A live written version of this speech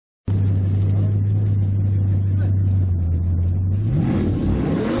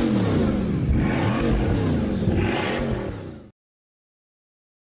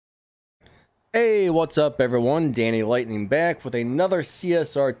Hey, what's up everyone? Danny Lightning back with another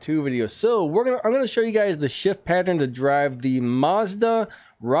CSR2 video. So I'm gonna show you guys the shift pattern to drive the Mazda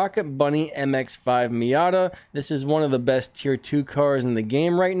Rocket Bunny MX-5 Miata. This is one of the best tier 2 cars in the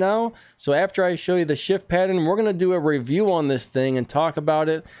game right now. So after I show you the shift pattern, we're gonna do a review on this thing and talk about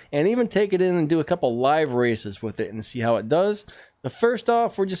it, and even take it in and do a couple live races with it and see how it does. But first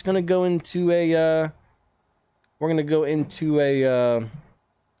off, we're just gonna go into a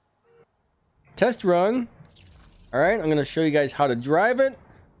test run. All right, I'm going to show you guys how to drive it.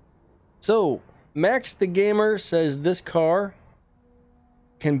 So Max the Gamer says this car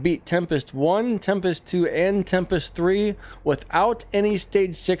can beat Tempest 1, Tempest 2, and Tempest 3 without any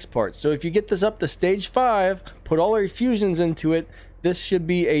stage 6 parts. So if you get this up to stage 5, put all your fusions into it, this should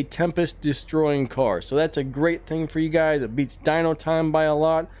be a Tempest destroying car. So that's a great thing for you guys. It beats dyno time by a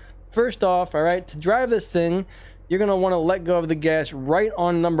lot. First off, all right, to drive this thing, you're going to want to let go of the gas right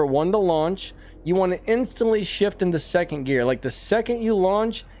on number 1 to launch. You want to instantly shift into second gear. Like the second you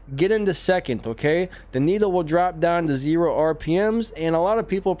launch, get into second, okay? The needle will drop down to 0 RPMs, and a lot of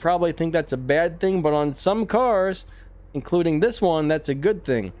people probably think that's a bad thing, but on some cars, including this one, that's a good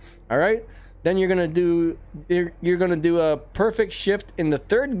thing. All right? Then you're gonna do a perfect shift in the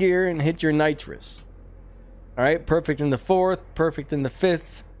third gear and hit your nitrous. All right, perfect in the fourth, perfect in the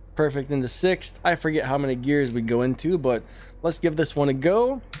fifth, perfect in the sixth. I forget how many gears we go into, but let's give this one a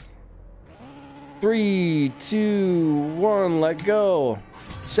go. 3, 2, 1, let go.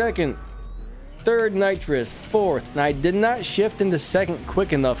 Second, third nitrous, fourth. Now I did not shift into second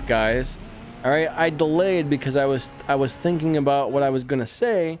quick enough, guys. All right, I delayed because I was thinking about what I was gonna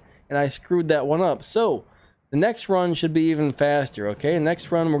say, and I screwed that one up. So the next run should be even faster. Okay,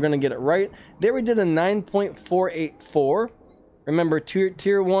 next run we're gonna get it right. There we did a 9.484. Remember,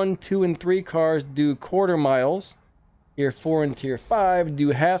 tier 1, 2, and 3 cars do quarter miles. Tier 4 and tier 5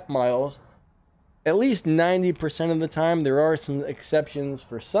 do half miles. At least 90% of the time. There are some exceptions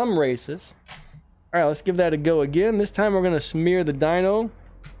for some races. All right, let's give that a go again. This time we're going to smear the dyno.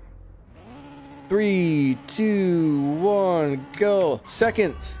 3, 2, 1, go.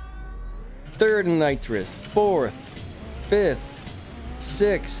 Second, third nitrous, fourth, fifth,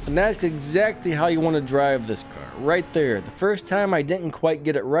 sixth. And that's exactly how you want to drive this car. Right there. The first time I didn't quite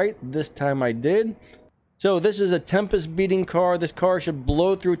get it right. This time I did. So this is a Tempest beating car. This car should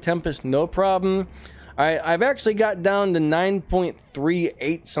blow through Tempest no problem. All right, I've actually got down to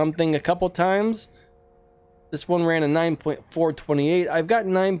 9.38 something a couple times. This one ran a 9.428. I've got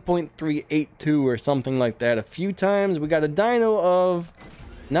 9.382 or something like that a few times. We got a dyno of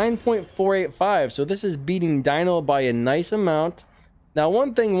 9.485. So this is beating dyno by a nice amount. Now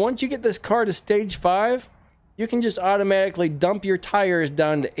one thing, once you get this car to stage 5, you can just automatically dump your tires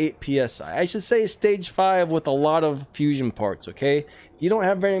down to 8 psi. I should say stage 5 with a lot of fusion parts, okay? If you don't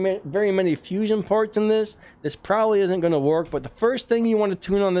have very many fusion parts in this, this probably isn't going to work. But the first thing you want to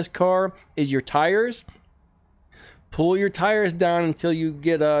tune on this car is your tires. Pull your tires down until you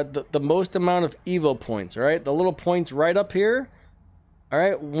get the most amount of Evo points, all right? The little points right up here. All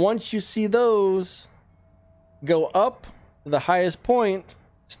right, once you see those, go up to the highest point.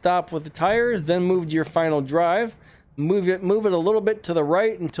 Stop with the tires, then move to your final drive. Move it a little bit to the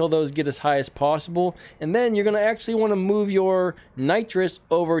right until those get as high as possible. And then you're going to actually want to move your nitrous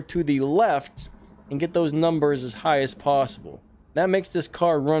over to the left and get those numbers as high as possible. That makes this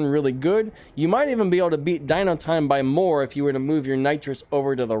car run really good. You might even be able to beat dyno time by more if you were to move your nitrous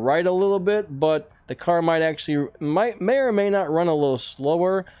over to the right a little bit, but the car might actually, may or may not run a little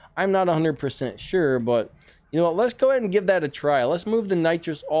slower. I'm not 100% sure, but you know what, let's go ahead and give that a try. Let's move the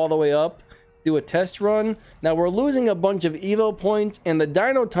nitrous all the way up, do a test run. Now we're losing a bunch of Evo points, and the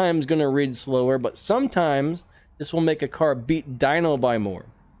dyno time is going to read slower, but sometimes this will make a car beat dyno by more.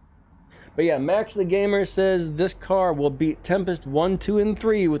 But yeah, Max the Gamer says this car will beat Tempest 1, 2, and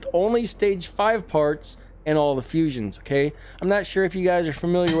 3 with only stage 5 parts and all the fusions, okay? I'm not sure if you guys are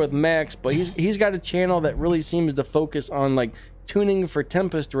familiar with Max, but he's got a channel that really seems to focus on like tuning for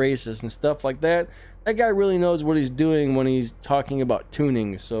Tempest races and stuff like that. That guy really knows what he's doing when he's talking about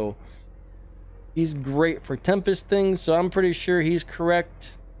tuning, so he's great for Tempest things, so I'm pretty sure he's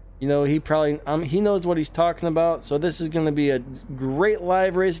correct. You know, he knows what he's talking about, so this is going to be a great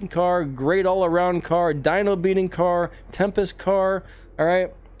live racing car, great all-around car, dyno beating car, Tempest car, all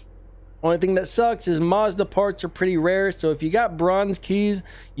right? Only thing that sucks is Mazda parts are pretty rare, so if you got bronze keys,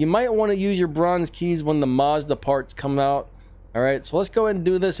 you might want to use your bronze keys when the Mazda parts come out. All right, so let's go ahead and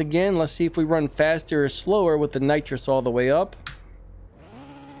do this again. Let's see if we run faster or slower with the nitrous all the way up.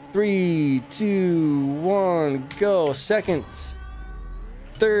 3, 2, 1, go. Second,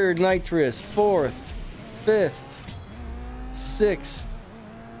 third nitrous, fourth, fifth, sixth,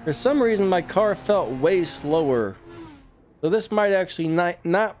 For some reason, my car felt way slower. So this might actually might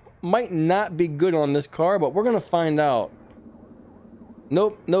not be good on this car, but we're gonna find out.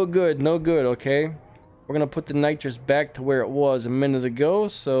 Nope, no good, no good. Okay, we're gonna put the nitrous back to where it was a minute ago.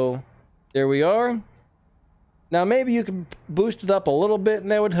 So there we are. Now maybe you can boost it up a little bit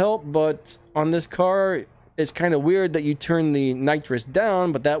and that would help, but on this car it's kind of weird that you turn the nitrous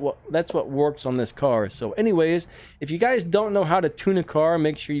down, but that's what works on this car. So anyways, if you guys don't know how to tune a car,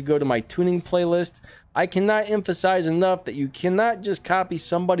 make sure you go to my tuning playlist. I cannot emphasize enough that you cannot just copy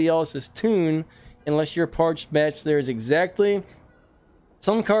somebody else's tune unless your parts match theirs exactly.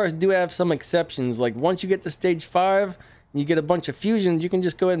 Some cars do have some exceptions, like once you get to stage 5 and you get a bunch of fusions, you can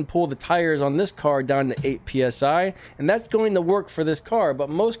just go ahead and pull the tires on this car down to 8 psi, and that's going to work for this car. But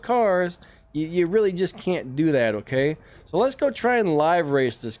most cars, you really just can't do that. Okay, so let's go try and live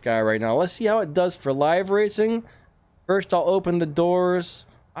race this guy right now. Let's see how it does for live racing. First, I'll open the doors.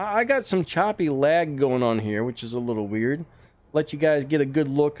 I got some choppy lag going on here, which is a little weird. Let you guys get a good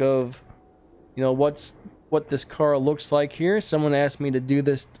look of, you know, what this car looks like here. Someone asked me to do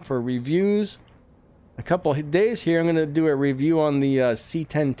this for reviews. A couple of days here, I'm going to do a review on the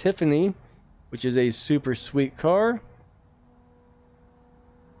C10 Tiffany, which is a super sweet car.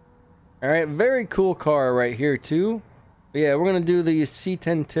 Alright, very cool car right here too. But yeah, we're going to do the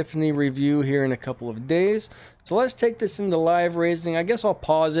C10 Tiffany review here in a couple of days. So let's take this into live racing. I guess I'll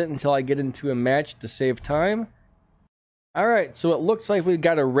pause it until I get into a match to save time. Alright, so it looks like we've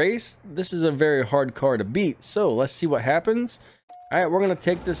got a race. This is a very hard car to beat, so let's see what happens. Alright, we're going to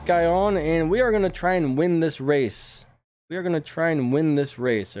take this guy on, and we are going to try and win this race. We are going to try and win this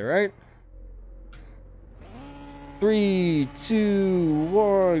race, alright? 3, 2,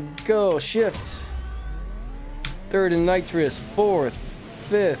 1, go. Shift. Third and nitrous. Fourth.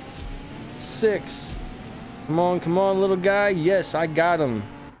 Fifth. Sixth. Come on, little guy. Yes, I got him.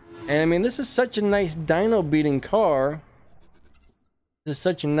 And I mean, this is such a nice dyno beating car. This is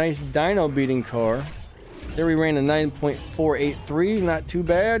such a nice dyno beating car. There we ran a 9.483. Not too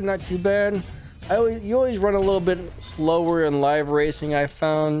bad, not too bad. You always run a little bit slower in live racing, I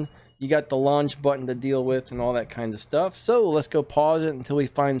found. You got the launch button to deal with and all that kind of stuff. So let's go pause it until we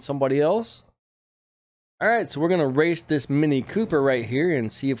find somebody else. Alright, so we're going to race this Mini Cooper right here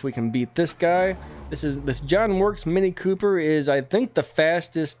and see if we can beat this guy. This John Works Mini Cooper is, I think, the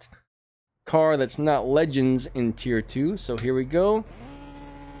fastest car that's not Legends in Tier 2. So here we go.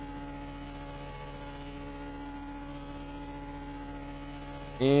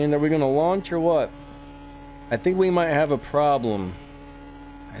 And are we going to launch or what? I think we might have a problem.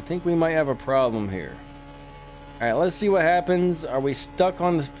 I think we might have a problem here. All right, let's see what happens. Are we stuck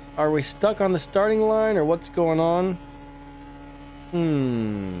on the starting line, or what's going on?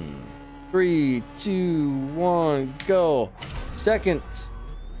 3, 2, 1, go. Second.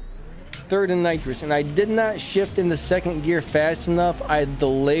 Third and nitrous, and I did not shift into second gear fast enough. I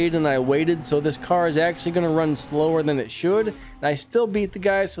delayed and I waited, so this car is actually going to run slower than it should, and I still beat the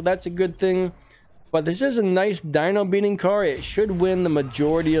guy, so that's a good thing. But this is a nice dyno beating car. It should win the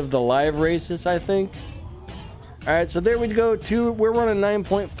majority of the live races, I think. Alright, so there we go. We're running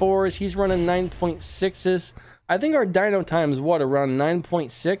 9.4s. He's running 9.6s. I think our dyno time is what, around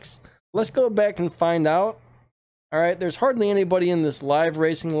 9.6? Let's go back and find out. Alright, there's hardly anybody in this live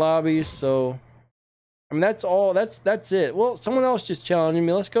racing lobby, so I mean, that's all. That's it. Well, someone else just challenging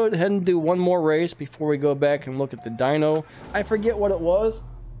me. Let's go ahead and do one more race before we go back and look at the dyno. I forget what it was.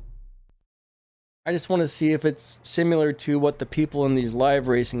 I just want to see if it's similar to what the people in these live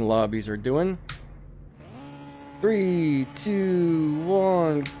racing lobbies are doing. 3, 2,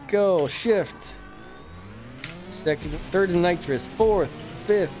 1, go. Shift. Second, third and nitrous. Fourth,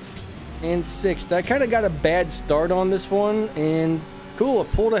 fifth, and sixth. I kind of got a bad start on this one, and cool, I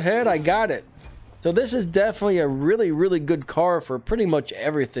pulled ahead. I got it. So this is definitely a really, really good car for pretty much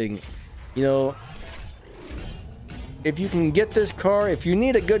everything. You know, if you can get this car, if you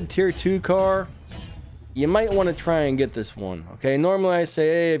need a good tier 2 car, you might want to try and get this one. Okay, normally I say,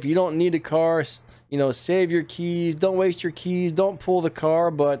 hey, if you don't need a car, you know, save your keys, don't waste your keys, don't pull the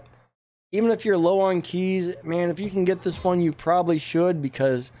car. But even if you're low on keys, man, if you can get this one, you probably should,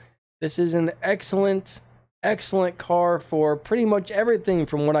 because this is an excellent car for pretty much everything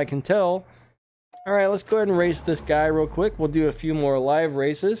from what I can tell. All right, let's go ahead and race this guy real quick. We'll do a few more live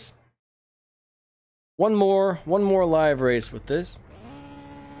races. One more live race with this.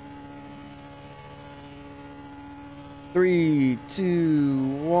 3, 2,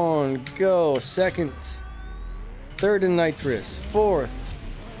 1, go. Second, third and nitrous, fourth,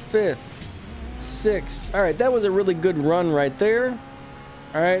 fifth, sixth. All right, that was a really good run right there.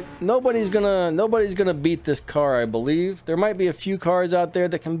 All right, nobody's gonna beat this car, I believe. There might be a few cars out there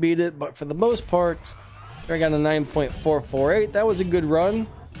that can beat it, but for the most part, I got a 9.448. That was a good run.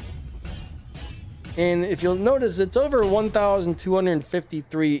 And if you'll notice, it's over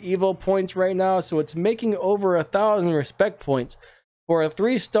 1,253 Evo points right now, so it's making over 1,000 respect points. For a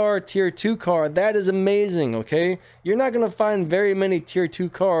 3-star tier 2 car, that is amazing, okay? You're not going to find very many tier 2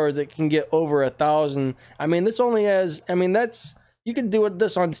 cars that can get over 1,000. I mean, this only has, I mean, that's, you can do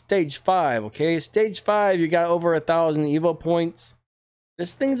this on stage 5, okay? Stage 5, you got over 1,000 Evo points.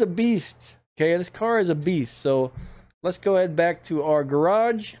 This thing's a beast, okay? This car is a beast. So let's go ahead back to our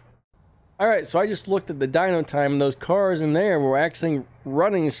garage. All right, so I just looked at the dyno time, and those cars in there were actually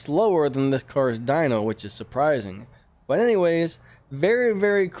running slower than this car's dyno, which is surprising. But anyways, very,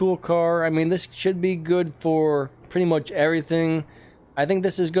 very cool car. I mean, this should be good for pretty much everything. I think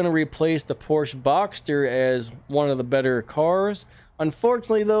this is going to replace the Porsche Boxster as one of the better cars.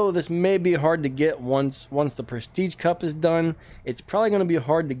 Unfortunately, though, this may be hard to get once the Prestige Cup is done. It's probably going to be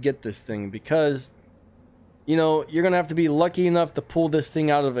hard to get this thing because, you know, you're going to have to be lucky enough to pull this thing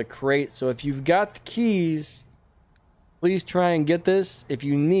out of a crate. So if you've got the keys, please try and get this.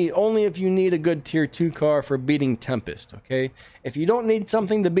 Only if you need a good tier 2 car for beating Tempest, okay? If you don't need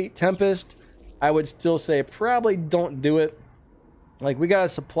something to beat Tempest, I would still say probably don't do it. Like, we got a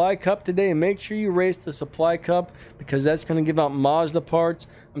supply cup today. Make sure you race the supply cup because that's going to give out Mazda parts.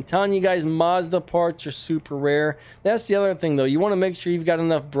 I'm telling you guys, Mazda parts are super rare. That's the other thing, though. You want to make sure you've got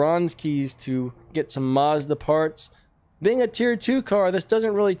enough bronze keys to get some Mazda parts. Being a tier 2 car, this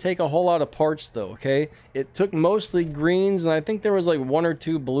doesn't really take a whole lot of parts, though, okay? It took mostly greens, and I think there was like 1 or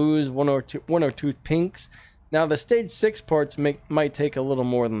 2 blues, one or two pinks. Now, the stage 6 parts might take a little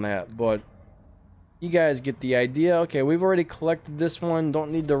more than that, but you guys get the idea. Okay, we've already collected this one.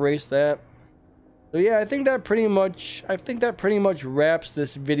 Don't need to race that. So yeah, I think that pretty much wraps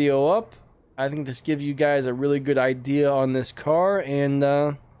this video up. I think this gives you guys a really good idea on this car, and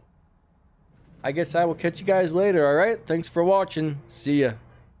I guess I will catch you guys later. All right, thanks for watching. See ya.